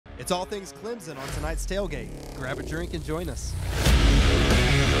It's all things Clemson on tonight's Tailgate. Grab a drink and join us.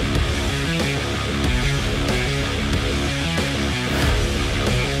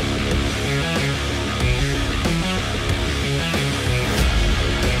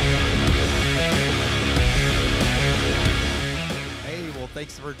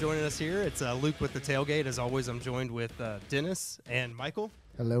 Thanks for joining us here. It's Luke with the Tailgate. As always, I'm joined with Dennis and Michael.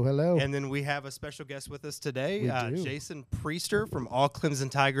 Hello, hello. And then we have a special guest with us today, Jason Priester from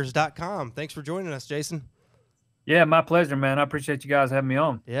allclemsontigers.com. Thanks for joining us, Jason. Yeah, my pleasure, man. I appreciate you guys having me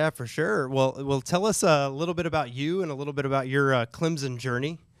on. Yeah, for sure. Well, tell us a little bit about you and a little bit about your Clemson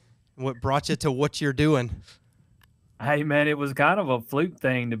journey and what brought you to what you're doing. Hey, man, it was kind of a fluke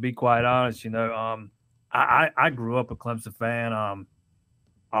thing, to be quite honest. You know, I grew up a Clemson fan.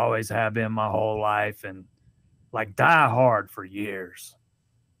 Always have been my whole life, and like die hard for years.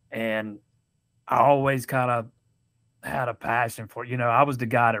 And I always kind of had a passion for, you know, I was the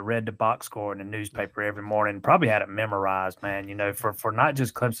guy that read the box score in the newspaper every morning, probably had it memorized, man, you know, for not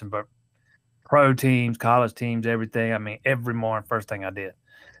just Clemson, but pro teams, college teams, everything. I mean, every morning, first thing I did.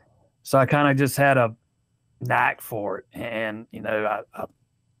 So I kind of just had a knack for it. And, you know,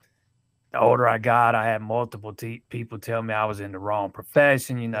 the older I got, I had multiple people tell me I was in the wrong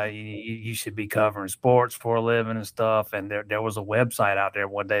profession. You know, you should be covering sports for a living and stuff. And there was a website out there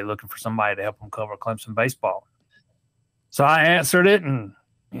one day looking for somebody to help them cover Clemson baseball. So I answered it, and,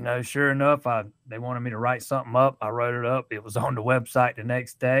 you know, sure enough, they wanted me to write something up. I wrote it up. It was on the website the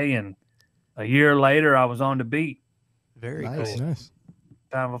next day, and a year later, I was on the beat. Very nice, cool. Nice.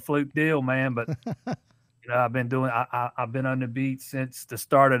 Kind of a fluke deal, man, but you know, I've been on the beat since the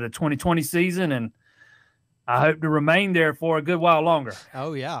start of the 2020 season, and I hope to remain there for a good while longer.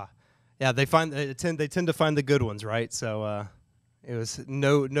 Oh yeah, yeah. They tend to find the good ones, right? So it was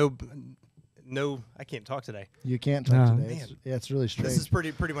no. I can't talk today. You can't talk today. Man. It's really strange. This is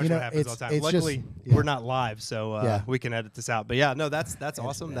pretty much what happens all the time. Luckily, we're not live, so we can edit this out. But yeah, no, that's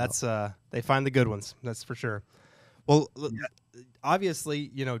awesome. That's they find the good ones. That's for sure. Well,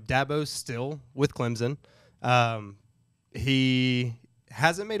 obviously, you know, Dabo's still with Clemson. He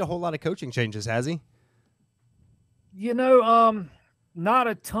hasn't made a whole lot of coaching changes, has he? You know, not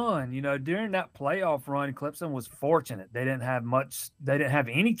a ton. You know, during that playoff run, Clemson was fortunate. They didn't have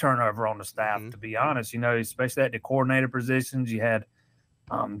any turnover on the staff, to be honest. You know, especially at the coordinator positions. You had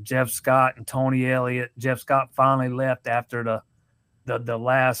Jeff Scott and Tony Elliott. Jeff Scott finally left after the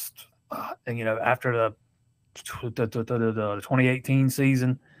last, you know, after the 2018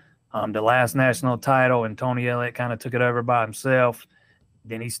 season, the last national title, and Tony Elliott kind of took it over by himself.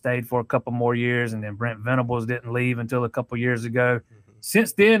 Then he stayed for a couple more years, and then Brent Venables didn't leave until a couple years ago.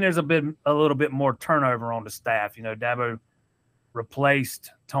 Since then, there's a little bit more turnover on the staff. You know, Dabo replaced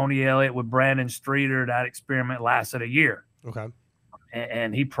Tony Elliott with Brandon Streeter. That experiment lasted a year. Okay.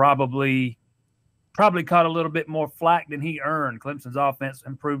 And he probably caught a little bit more flack than he earned. Clemson's offense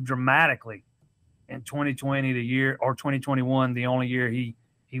improved dramatically in 2020, the year, or 2021, the only year he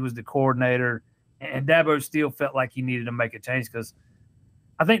was the coordinator. And Dabo still felt like he needed to make a change because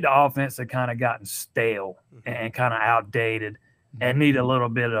I think the offense had kind of gotten stale and kind of outdated and needed a little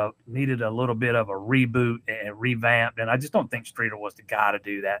bit of a reboot and revamped. And I just don't think Streeter was the guy to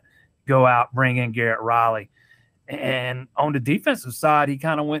do that. Go out, bring in Garrett Riley. And on the defensive side, he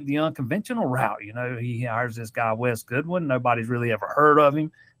kind of went the unconventional route. You know, he hires this guy, Wes Goodwin. Nobody's really ever heard of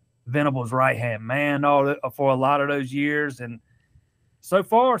him. Venables' right-hand man for a lot of those years. And so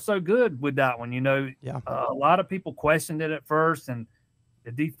far, so good with that one. You know, a lot of people questioned it at first, and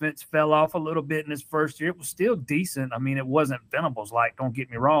the defense fell off a little bit in his first year. It was still decent. I mean, it wasn't Venables like, don't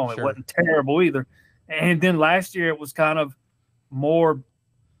get me wrong. Sure. It wasn't terrible either. And then last year, it was kind of more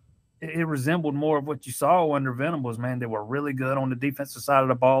 – it resembled more of what you saw under Venables, man. They were really good on the defensive side of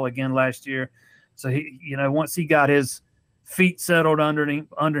the ball again last year. So, he, you know, once he got his feet settled under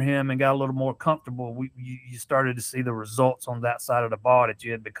him and got a little more comfortable, you started to see the results on that side of the ball that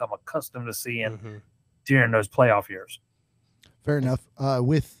you had become accustomed to seeing during those playoff years. Fair enough.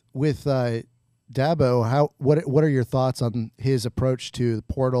 With Dabo, what are your thoughts on his approach to the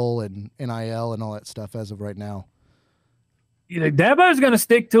portal and NIL and all that stuff as of right now? You know, Dabo's going to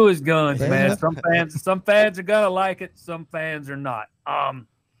stick to his guns, man. Some fans are going to like it, some fans are not.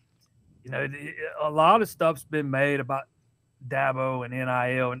 You know, a lot of stuff's been made about Dabo and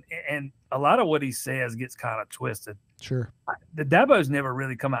NIL, and a lot of what he says gets kind of twisted. Sure. The Dabo's never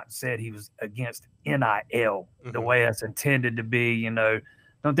really come out and said he was against NIL the way it's intended to be. You know,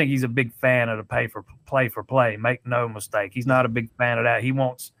 don't think he's a big fan of the play for play. Make no mistake. He's not a big fan of that. He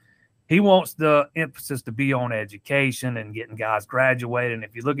wants the emphasis to be on education and getting guys graduated. And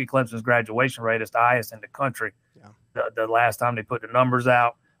if you look at Clemson's graduation rate, it's the highest in the country. Yeah. The last time they put the numbers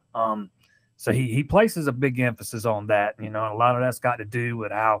out, So he places a big emphasis on that. You know, a lot of that's got to do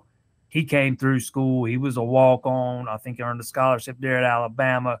with how he came through school. He was a walk-on. I think he earned a scholarship there at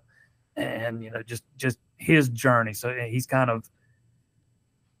Alabama, and, you know, just his journey. So he's kind of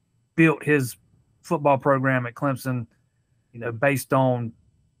built his football program at Clemson, you know, based on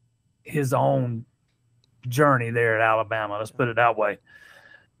his own journey there at Alabama. Let's put it that way.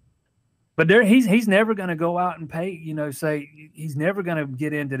 But he's never going to go out and pay, you know, he's never going to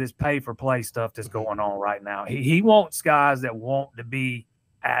get into this pay for play stuff that's going on right now. He wants guys that want to be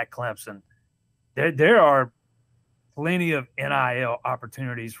at Clemson. There are plenty of NIL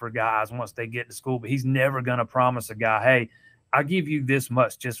opportunities for guys once they get to school, but he's never going to promise a guy, hey, I'll give you this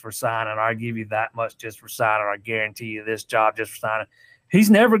much just for signing, or I'll give you that much just for signing, or I guarantee you this job just for signing. He's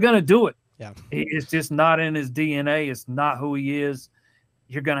never going to do it. Yeah, it's just not in his DNA. It's not who he is.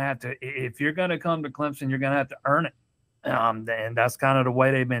 You're going to have to, if you're going to come to Clemson, you're going to have to earn it. And that's kind of the way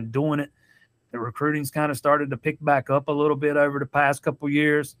they've been doing it. The recruiting's kind of started to pick back up a little bit over the past couple of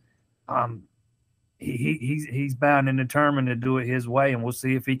years. He's bound and determined to do it his way, and we'll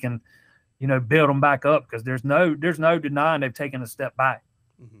see if he can, you know, build them back up, because there's no denying they've taken a step back.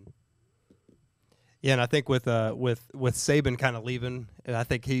 Mm-hmm. Yeah, and I think with Saban kind of leaving, I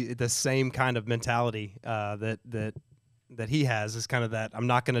think the same kind of mentality that he has is kind of that I'm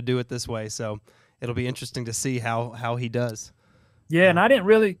not going to do it this way. So it'll be interesting to see how he does. Yeah, and I didn't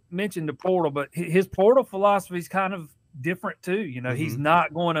really mention the portal, but his portal philosophy is kind of different too. You know, mm-hmm. he's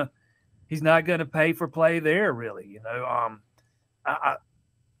not going to pay for play there, really. You know,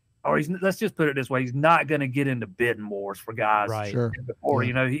 let's just put it this way: he's not going to get into bidding wars for guys. Right. Sure. In the portal.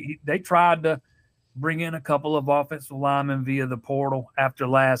 Yeah. You know, they tried to bring in a couple of offensive linemen via the portal after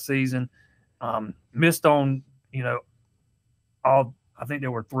last season. Missed on, you know, I think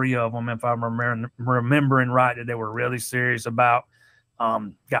there were 3 of them, if I'm remembering right, that they were really serious about.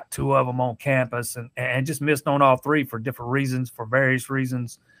 Got 2 of them on campus, and just missed on all 3 for different reasons, for various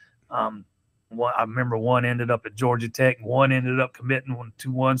reasons. I remember one ended up at Georgia Tech, one ended up committing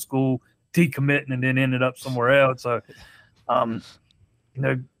to one school, decommitting, and then ended up somewhere else. So, you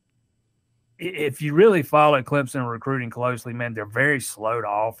know, if you really follow Clemson recruiting closely, man, they're very slow to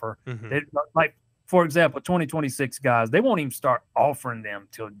offer. Mm-hmm. Like, for example, 2026 guys, they won't even start offering them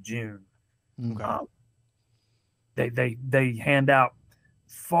till June. Okay. They hand out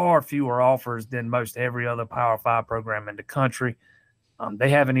far fewer offers than most every other Power 5 program in the country.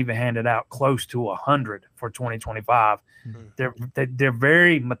 They haven't even handed out close to 100 for 2025. Mm-hmm. They're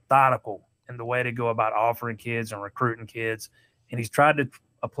very methodical in the way they go about offering kids and recruiting kids. And he's tried to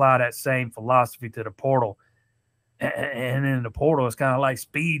apply that same philosophy to the portal. And in the portal, it's kind of like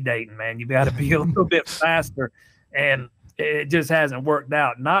speed dating, man. You got to be a little bit faster, and it just hasn't worked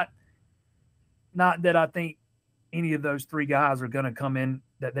out. Not that I think any of those 3 guys are going to come in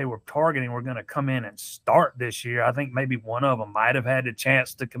that they were targeting were going to come in and start this year. I think maybe one of them might have had a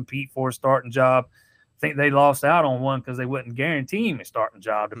chance to compete for a starting job. I think they lost out on one because they wouldn't guarantee him a starting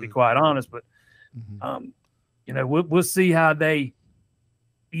job, to be quite honest. But, you know, we'll see how they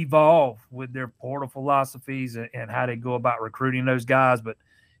evolve with their portal philosophies and how they go about recruiting those guys. But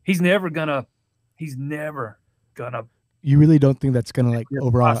he's never gonna. You really don't think that's gonna, like,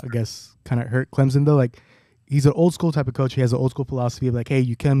 overall, I guess, kind of hurt Clemson though? Like, he's an old school type of coach. He has an old school philosophy of, like, hey,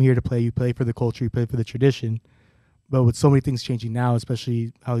 you come here to play, you play for the culture, you play for the tradition. But with so many things changing now,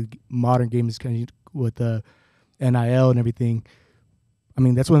 especially how modern game is changing with the NIL and everything, I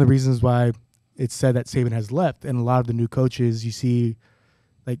mean, that's one of the reasons why it's said that Saban has left. And a lot of the new coaches you see,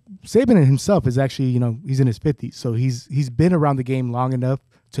 like Saban himself is actually, you know, he's in his 50s. So he's been around the game long enough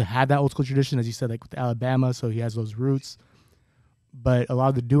to have that old school tradition, as you said, like with Alabama. So he has those roots. But a lot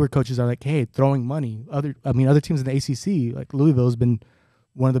of the newer coaches are like, hey, throwing money. Other teams in the ACC, like Louisville, has been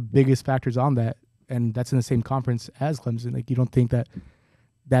one of the biggest factors on that. And that's in the same conference as Clemson. Like, you don't think that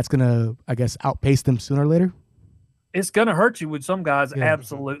that's going to, I guess, outpace them sooner or later? It's going to hurt you with some guys. Yeah.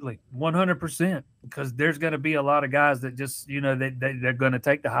 Absolutely. 100%. Because there's going to be a lot of guys that just, you know, they're going to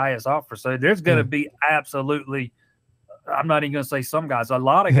take the highest offer. So there's going to be absolutely, I'm not even going to say some guys, a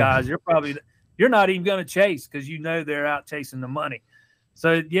lot of guys you're not even going to chase because you know they're out chasing the money.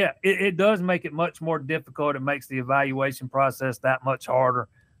 So, yeah, it does make it much more difficult. It makes the evaluation process that much harder.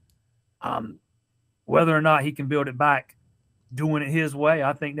 Whether or not he can build it back doing it his way,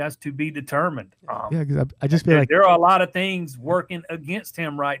 I think that's to be determined. Because I just feel like there are a lot of things working against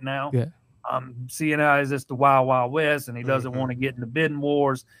him right now. Yeah. Seeing how is this the Wild Wild West, and he doesn't want to get into bidding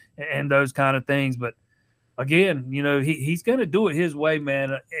wars and those kind of things. But again, you know, he's going to do it his way,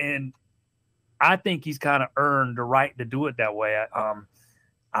 man. And I think he's kind of earned the right to do it that way.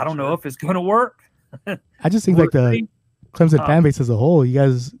 I don't know if it's going to work. I just think like the Clemson fan base as a whole, you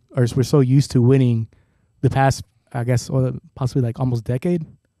guys or we're so used to winning the past, I guess, or possibly like almost decade.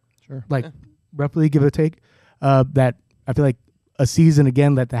 Sure. Like roughly give or take. That I feel like a season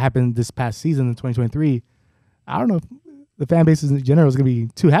again that happened this past season in 2023. I don't know if the fan bases in general is gonna be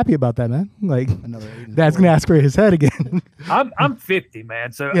too happy about that, man. Like Dad's gonna ask for his head again. I'm 50,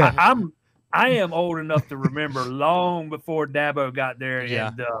 man, so yeah. I am old enough to remember long before Dabo got there,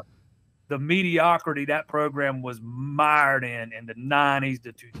 and the mediocrity that program was mired in the 90s,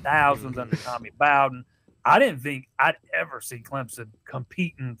 the 2000s under Tommy Bowden. I didn't think I'd ever see Clemson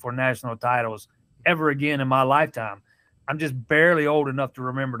competing for national titles ever again in my lifetime. I'm just barely old enough to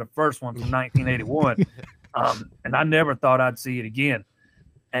remember the first one from 1981. And I never thought I'd see it again.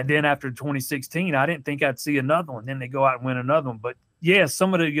 And then after 2016, I didn't think I'd see another one. Then they go out and win another one. But yeah,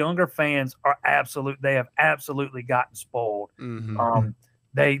 some of the younger fans are they have absolutely gotten spoiled. Mm-hmm.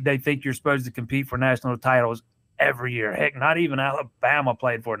 They think you're supposed to compete for national titles every year. Heck, not even Alabama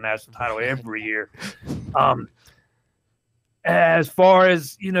played for a national title every year. As far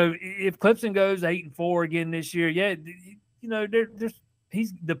as, if Clemson goes 8-4 again this year,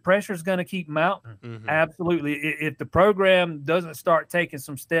 the pressure's going to keep mounting. Mm-hmm. Absolutely. If the program doesn't start taking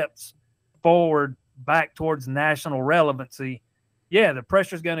some steps forward back towards national relevancy, the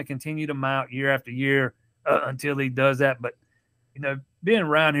pressure's going to continue to mount year after year until he does that. But, being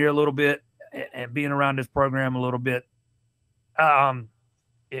around here a little bit and being around this program a little bit, I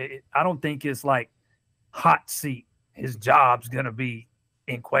don't think it's like hot seat. His job's going to be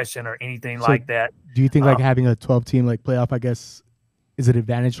in question or anything like that. Do you think like having a 12-team like playoff, I guess, is an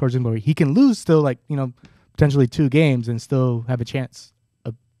advantage towards him, or he can lose still like, potentially 2 games and still have a chance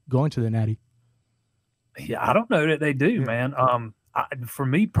of going to the Natty? Yeah, I don't know that they do, man. For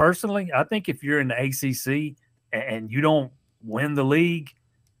me personally, I think if you're in the ACC and you don't win the league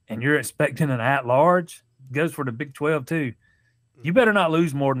and you're expecting an at-large, it goes for the Big 12 too. You better not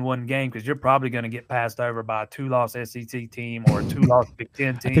lose more than 1 game because you're probably going to get passed over by a 2-loss SEC team or a 2-loss Big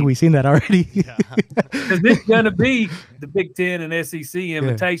 10 team. I think we've seen that already. Because this is going to be the Big 10 and SEC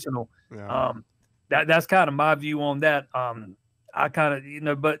Invitational. Yeah. That's kind of my view on that. I kind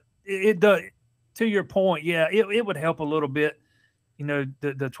of, but it does. To your point, it would help a little bit. The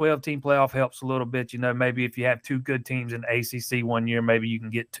 12-team playoff helps a little bit. Maybe if you have 2 good teams in the ACC one year, maybe you can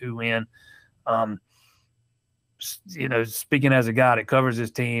get 2 in. Speaking as a guy that covers this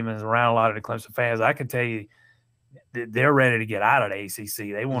team and is around a lot of the Clemson fans, I can tell you they're ready to get out of the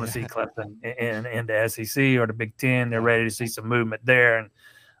ACC. They want to see Clemson in the SEC or the Big Ten. They're ready to see some movement there,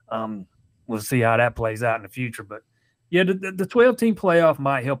 and we'll see how that plays out in the future. But the 12-team playoff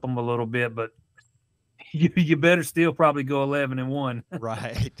might help them a little bit, but you better still probably go 11-1.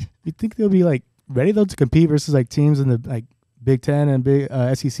 Right. You think they'll be like ready though to compete versus like teams in the like Big Ten and Big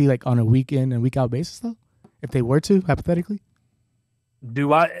SEC like on a week in and week out basis though? If they were to, hypothetically?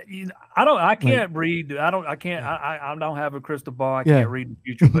 I can't read. I don't have a crystal ball. I can't read the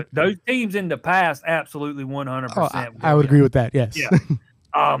future. But those teams in the past, absolutely 100%. I would agree with that, yes. Yeah.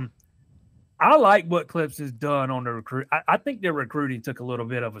 I like what Clemson's done on the recruit. I think their recruiting took a little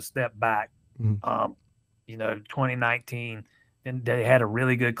bit of a step back. Mm-hmm. 2019, and they had a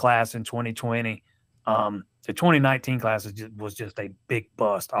really good class in 2020. The 2019 class was just a big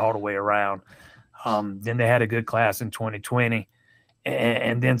bust all the way around. Then they had a good class in 2020.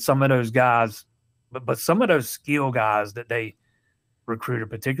 And then some of those guys, but some of those skill guys that they recruited,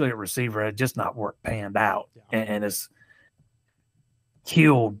 particularly at receiver, had just not panned out. And it's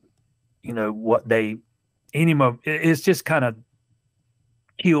killed, it's just kind of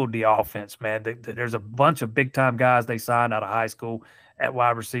killed the offense, man. There's a bunch of big-time guys they signed out of high school at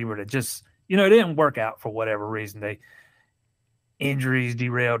wide receiver that just, it didn't work out for whatever reason. Injuries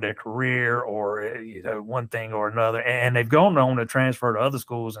derailed their career or, one thing or another. And they've gone on to transfer to other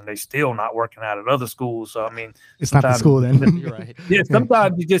schools and they still not working out at other schools. So, I mean, it's not the school then. You're right. Yeah,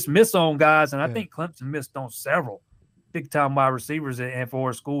 sometimes you just miss on guys. And I think Clemson missed on several big-time wide receivers and for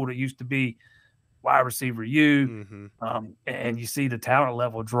a school that used to be wide receiver U. Mm-hmm. And you see the talent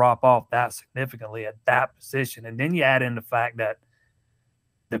level drop off that significantly at that position. And then you add in the fact that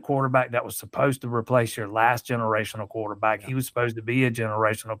the quarterback that was supposed to replace your last generational quarterback, he was supposed to be a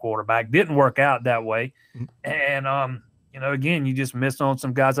generational quarterback, didn't work out that way. And, again, you just missed on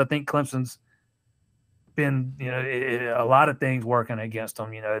some guys. I think Clemson's been, a lot of things working against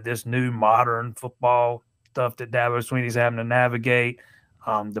them. This new modern football stuff that Dabo Swinney's having to navigate,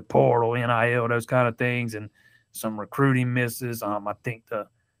 the portal, NIL, those kind of things, and some recruiting misses. I think the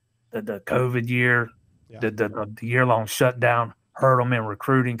COVID year, the year-long shutdown hurt them in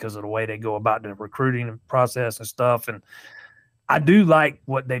recruiting because of the way they go about the recruiting process and stuff. And I do like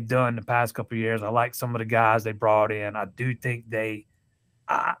what they've done the past couple of years. I like some of the guys they brought in. I do think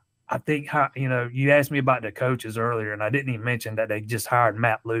I think, you asked me about the coaches earlier, and I didn't even mention that they just hired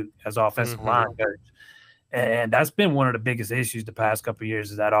Matt Luke as offensive line coach. And that's been one of the biggest issues the past couple of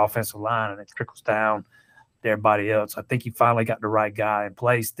years is that offensive line, and it trickles down to everybody else. I think he finally got the right guy in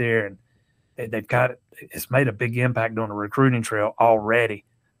place there, and it's made a big impact on the recruiting trail already.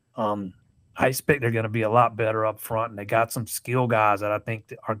 I expect they're going to be a lot better up front, and they got some skill guys that I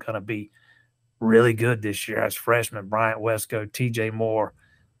think are going to be really good this year as freshmen. Bryant Wesco, TJ Moore.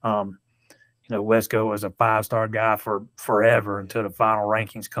 Wesco was a 5-star guy for forever until the final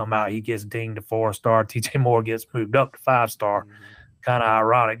rankings come out. He gets dinged to 4-star. TJ Moore gets moved up to 5-star. Kind of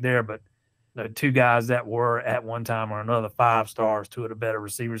ironic there, but the two guys that were at one time or another 5-stars, two of the better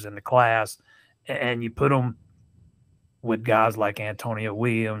receivers in the class, and you put them with guys like Antonio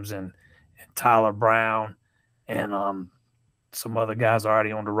Williams and Tyler Brown and some other guys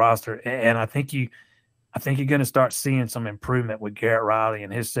already on the roster. And I think you're going to start seeing some improvement with Garrett Riley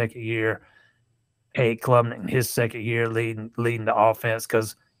in his second year, Cade Klubnik in his second year leading the offense.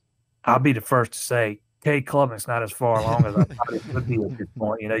 Because I'll be the first to say Cade Klubnik's not as far along as I thought he would be at this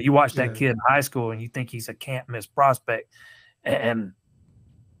point. You watch that kid in high school and you think he's a can't miss prospect, and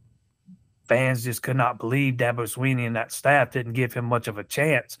fans just could not believe Dabo Swinney and that staff didn't give him much of a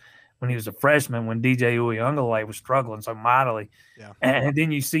chance when he was a freshman, when DJ Uyunglele was struggling so mightily. Yeah. And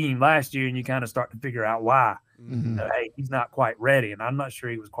then you see him last year and you kind of start to figure out why. Hey, he's not quite ready. And I'm not sure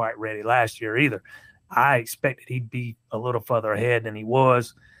he was quite ready last year either. I expected he'd be a little further ahead than he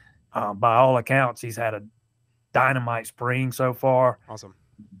was. By all accounts, he's had a dynamite spring so far. Awesome.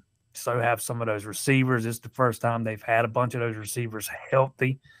 So have some of those receivers. It's the first time they've had a bunch of those receivers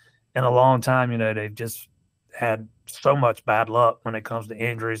healthy in a long time. They've just had so much bad luck when it comes to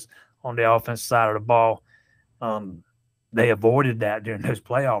injuries on the offensive side of the ball. They avoided that during those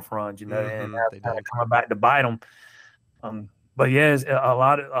playoff runs, and that's kind of coming back to bite them. But yeah, a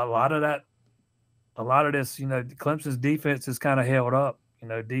lot of this, Clemson's defense is kind of held up.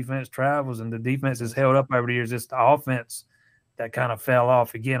 Defense travels, and the defense is held up over the years. It's the offense that kind of fell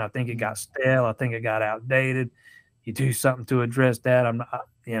off again. I think it got stale. I think it got outdated. You do something to address that.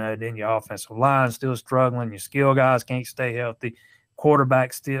 Then your offensive line still struggling. Your skill guys can't stay healthy.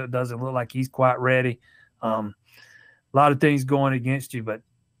 Quarterback still doesn't look like he's quite ready. A lot of things going against you, but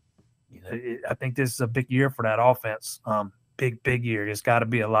I think this is a big year for that offense. Big year. It's got to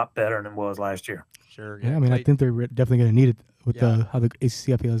be a lot better than it was last year. Sure. Yeah, I think they're definitely going to need it with how the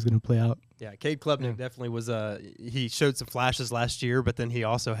ACC is going to play out. Yeah, Cade Klubnik definitely was he showed some flashes last year, but then he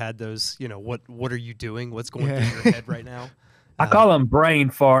also had those, what are you doing? What's going through your head right now? I call them brain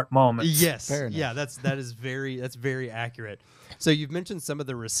fart moments. Yes. Yeah, that's very accurate. So you've mentioned some of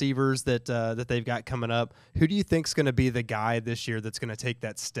the receivers that they've got coming up. Who do you think's going to be the guy this year that's going to take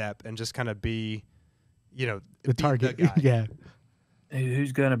that step and just kind of be, the target? The guy? Yeah.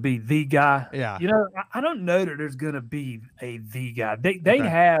 Who's going to be the guy? Yeah. I don't know that there's going to be the guy. They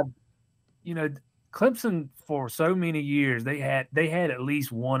have, Clemson for so many years, they had at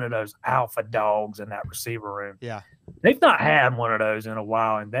least one of those alpha dogs in that receiver room. Yeah. They've not had one of those in a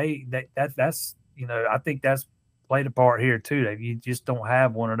while, and that's I think that's played a part here too. You just don't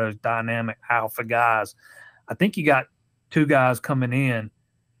have one of those dynamic alpha guys. I think you got two guys coming in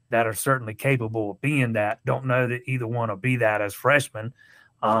that are certainly capable of being that. Don't know that either one will be that as freshmen.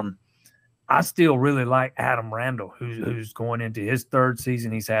 I still really like Adam Randall, who's going into his third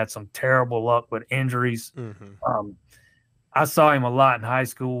season. He's had some terrible luck with injuries. I saw him a lot in high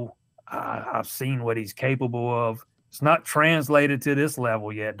school. I've seen what he's capable of. It's not translated to this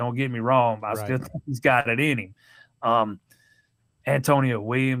level yet. Don't get me wrong, but I still think he's got it in him. Antonio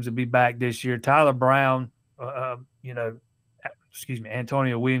Williams will be back this year. Tyler Brown,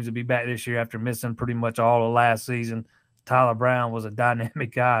 Antonio Williams will be back this year after missing pretty much all of last season. Tyler Brown was a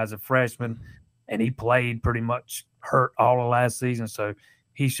dynamic guy as a freshman, and he played pretty much hurt all of last season, so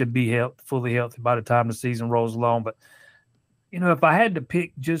he should be fully healthy by the time the season rolls along. But, if I had to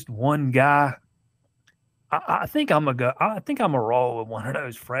pick just one guy, I think I'm a roll with one of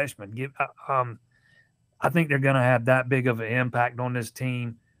those freshmen. I think they're going to have that big of an impact on this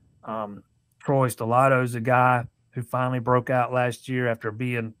team. Troy Stelato's a guy who finally broke out last year after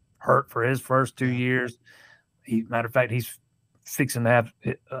being hurt for his first 2 years. Matter of fact, he's fixing to have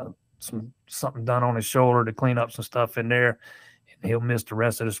something done on his shoulder to clean up some stuff in there, and he'll miss the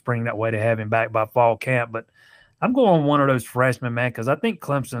rest of the spring. That way to have him back by fall camp. But I'm going one of those freshmen, man, because I think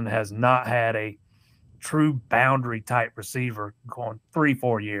Clemson has not had a true boundary type receiver going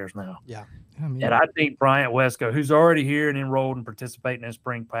 3-4 years now. Yeah. And I think Bryant Wesco, who's already here and enrolled and participating in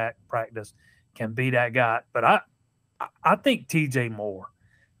spring practice, can be that guy. But I think TJ Moore.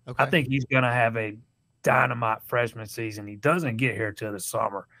 Okay. I think he's going to have a dynamite freshman season. He doesn't get here till the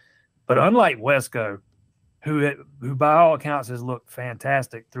summer. But unlike Wesco, who by all accounts has looked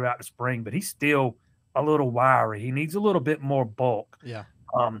fantastic throughout the spring, but he's still a little wiry. He needs a little bit more bulk. Yeah.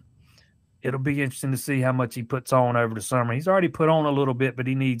 It'll be interesting to see how much he puts on over the summer. He's already put on a little bit, but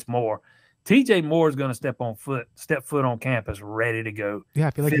he needs more. TJ Moore is going to step foot on campus, ready to go. Yeah,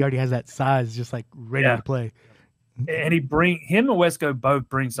 I feel like he already has that size, just like ready to play. And him and Wesco both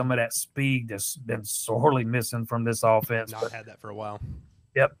bring some of that speed that's been sorely missing from this offense. Not had that for a while.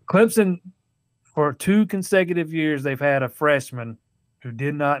 Yep. Clemson, for 2 consecutive years, they've had a freshman who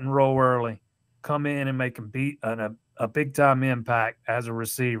did not enroll early come in and make a big-time impact as a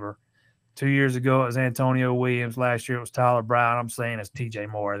receiver. 2 years ago, it was Antonio Williams. Last year, it was Tyler Brown. I'm saying it's TJ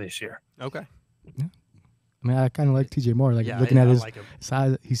Moore this year. Okay. Yeah. I mean, I kind of like TJ Moore. Like, looking at his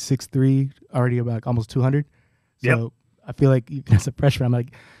size, he's 6'3", already about almost 200. So I feel like even as a freshman, I'm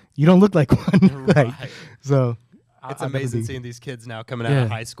like, you don't look like one. Right. So it's amazing seeing these kids now coming out of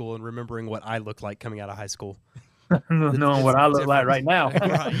high school and remembering what I looked like coming out of high school. Knowing what I look like right now.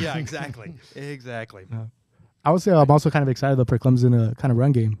 Right. Yeah, exactly. Exactly. I would say I'm also kind of excited though for Clemson kind of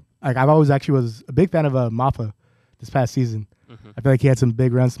run game. Like, I've always actually was a big fan of Maffa this past season. Mm-hmm. I feel like he had some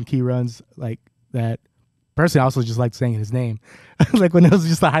big runs, some key runs like that. Personally, I also just liked saying his name. Like, when it was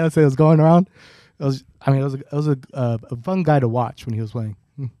just the highlights that was going around, it was a fun guy to watch when he was playing.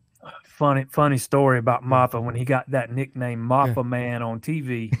 Funny story about Maffa when he got that nickname Maffa Man on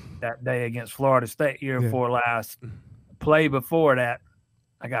TV that day against Florida State year before last. Play before that,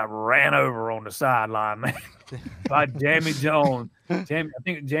 I got ran over on the sideline, man, by Jamie Jones. I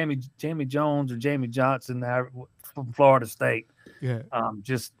think Jamie Jones or Jamie Johnson from Florida State. Yeah.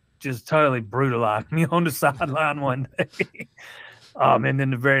 Just totally brutalized me on the sideline one day. And then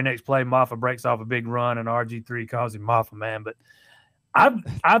the very next play, Maffa breaks off a big run, and RG3 calls him Maffa Man. But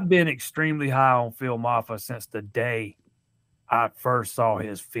I've been extremely high on Phil Maffa since the day I first saw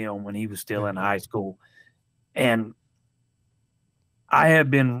his film when he was still in high school. And I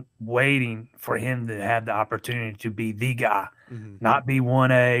have been waiting for him to have the opportunity to be the guy, not be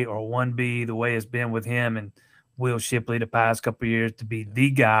 1A or 1B, the way it's been with him and Will Shipley the past couple of years, to be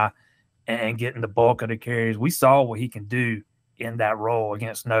the guy and getting the bulk of the carries. We saw what he can do in that role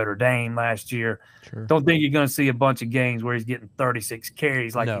against Notre Dame last year. Sure. Don't think you're going to see a bunch of games where he's getting 36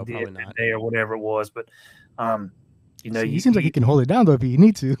 carries like he did that day or whatever it was. But, he seems like he can hold it down, though, if he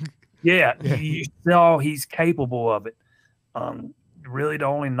need to. Yeah, you saw he's capable of it. Really, the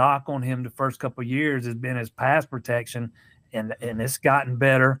only knock on him the first couple of years has been his pass protection, and it's gotten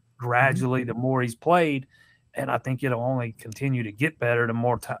better gradually the more he's played, and I think it'll only continue to get better the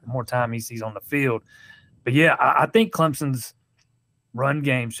more time he sees on the field. But yeah, I think Clemson's run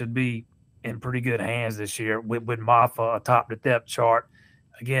game should be in pretty good hands this year with Maffa atop the depth chart.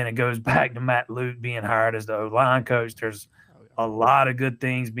 Again, it goes back to Matt Luke being hired as the O-line coach. There's a lot of good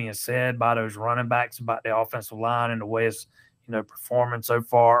things being said by those running backs about the offensive line and the way it's performing so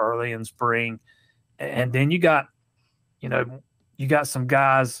far early in spring. And then you got some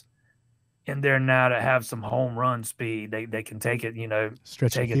guys in there now that have some home run speed. They can take it,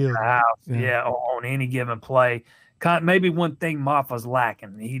 stretch take it to the house. On any given play. Maybe one thing Maffa's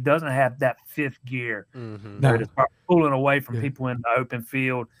lacking. He doesn't have that fifth gear to start pulling away from people in the open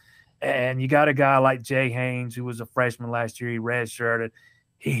field. And you got a guy like Jay Haynes, who was a freshman last year. He redshirted.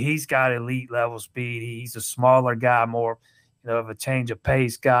 He's got elite level speed. He's a smaller guy, more of a change of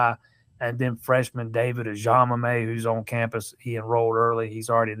pace guy. And then freshman David Ajamame, who's on campus. He enrolled early.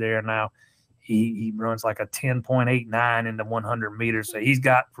 He's already there now. He runs like a 10.89 in the 100 meters. So he's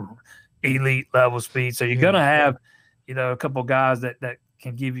got elite level speed. So you're going to have, a couple guys that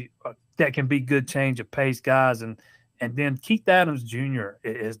can give you that can be good change of pace guys. And then Keith Adams Jr.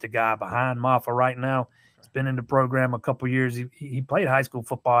 is the guy behind Maffa right now. He's been in the program a couple years. He played high school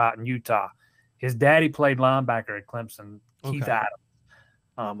football out in Utah. His daddy played linebacker at Clemson, Keith Adams.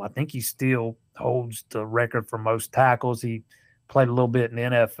 I think he still holds the record for most tackles. He played a little bit in the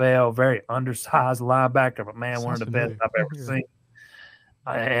NFL, very undersized linebacker, but man, one of the best I've ever seen.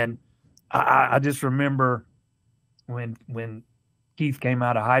 And I just remember when Keith came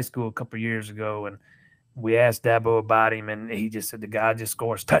out of high school a couple of years ago, and we asked Dabo about him, and he just said the guy just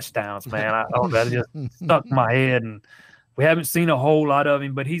scores touchdowns, man. That just stuck in my head, and we haven't seen a whole lot of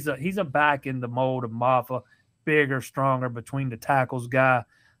him, but he's a back in the mold of Maffa, bigger, stronger between the tackles guy.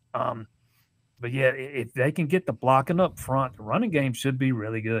 But yeah, if they can get the blocking up front, the running game should be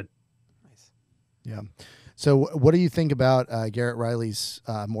really good. Nice. Yeah. So what do you think about Garrett Riley's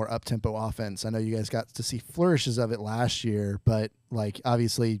more up-tempo offense? I know you guys got to see flourishes of it last year, but like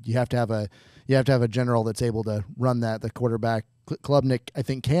obviously you have to have a general that's able to run that. The quarterback Klubnik, I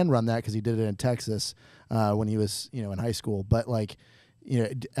think, can run that because he did it in Texas when he was in high school. But like,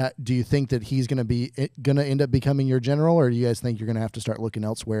 do you think that he's going to end up becoming your general, or do you guys think you're going to have to start looking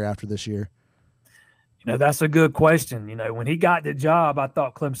elsewhere after this year? That's a good question. When he got the job, I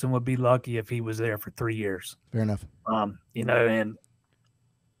thought Clemson would be lucky if he was there for 3 years. Fair enough. And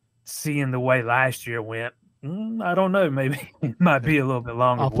seeing the way last year went, I don't know. Maybe it might be a little bit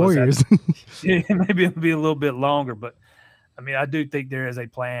longer. 4 years. Yeah, maybe it'll be a little bit longer. But, I do think there is a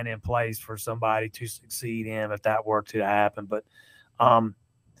plan in place for somebody to succeed in if that were to happen. But,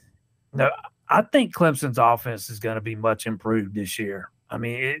 no, I think Clemson's offense is going to be much improved this year.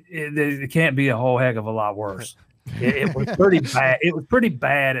 It can't be a whole heck of a lot worse. It was pretty bad. It was pretty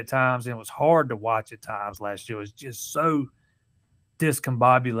bad at times, and it was hard to watch at times last year. It was just so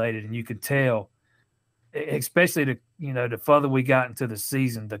discombobulated, and you could tell, especially the further we got into the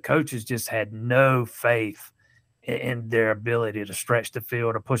season, the coaches just had no faith in their ability to stretch the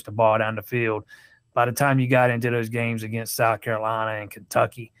field or push the ball down the field. By the time you got into those games against South Carolina and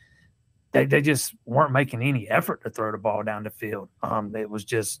Kentucky, they just weren't making any effort to throw the ball down the field. It was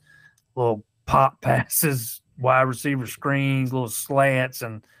just little pop passes, wide receiver screens, little slants,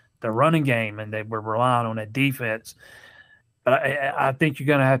 and the running game, and they were relying on that defense. But I think you're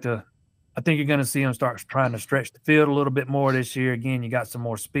going to have to – I think you're going to see them start trying to stretch the field a little bit more this year. Again, you got some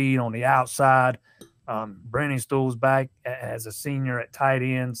more speed on the outside. Brennan Stuhl's back as a senior at tight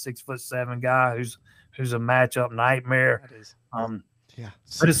end, 6'7" guy who's a matchup nightmare. That is. Yeah,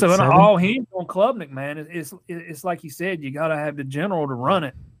 but it's an all hands on Klubnik, man. It's like you said, you got to have the general to run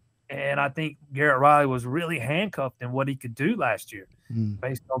it, and I think Garrett Riley was really handcuffed in what he could do last year,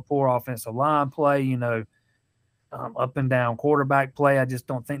 based on poor offensive line play. Up and down quarterback play. I just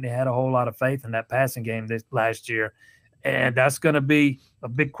don't think they had a whole lot of faith in that passing game this last year, and that's going to be a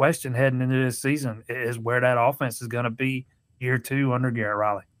big question heading into this season: is where that offense is going to be year 2 under Garrett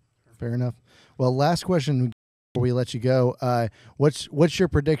Riley. Fair enough. Well, last question before we let you go, what's your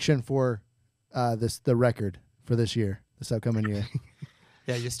prediction for the record for this year, this upcoming year?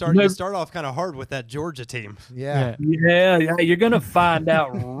 Yeah, you start off kind of hard with that Georgia team. Yeah, you're gonna find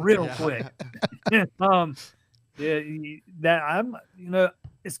out real quick.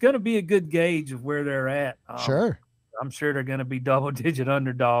 It's gonna be a good gauge of where they're at. Sure, I'm sure they're gonna be double-digit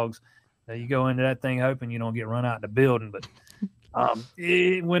underdogs. You go into that thing hoping you don't get run out of the building, but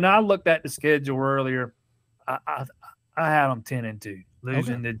when I looked at the schedule earlier, I had them 10-2,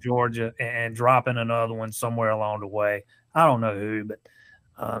 losing to Georgia and dropping another one somewhere along the way. I don't know who, but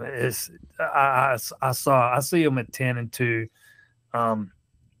I see them at 10-2,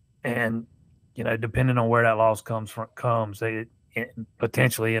 and depending on where that loss comes they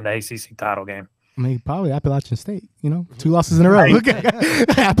potentially in the ACC title game. Probably Appalachian State. 2 losses in a row. Look at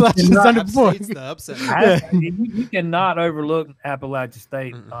Appalachian's done it before. The upset. You cannot overlook Appalachian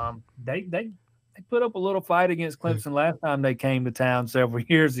State. They put up a little fight against Clemson last time they came to town several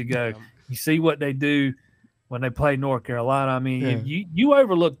years ago. You see what they do when they play North Carolina. If you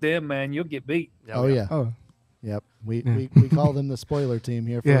overlook them, man, you'll get beat. Oh, yeah. Oh. Yep. We call them the spoiler team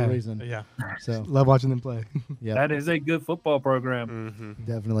here for a reason. Yeah. So love watching them play. Yeah. That is a good football program. Mm-hmm.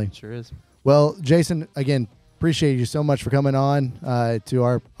 Definitely. Sure is. Well, Jason, again, appreciate you so much for coming on to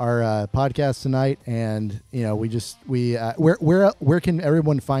our podcast tonight. And where can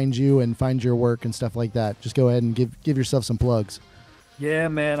everyone find you and find your work and stuff like that? Just go ahead and give yourself some plugs. Yeah,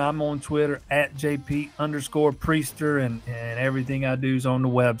 man, I'm on Twitter at JP_Priester, and everything I do is on the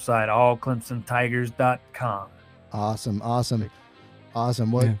website, allclemsontigers.com. Awesome.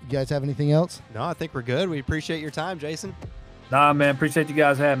 Well, you guys have anything else? No, I think we're good. We appreciate your time, Jason. Nah, man, appreciate you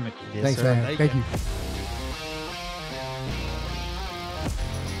guys having me. Thanks, sir. man. Thank you.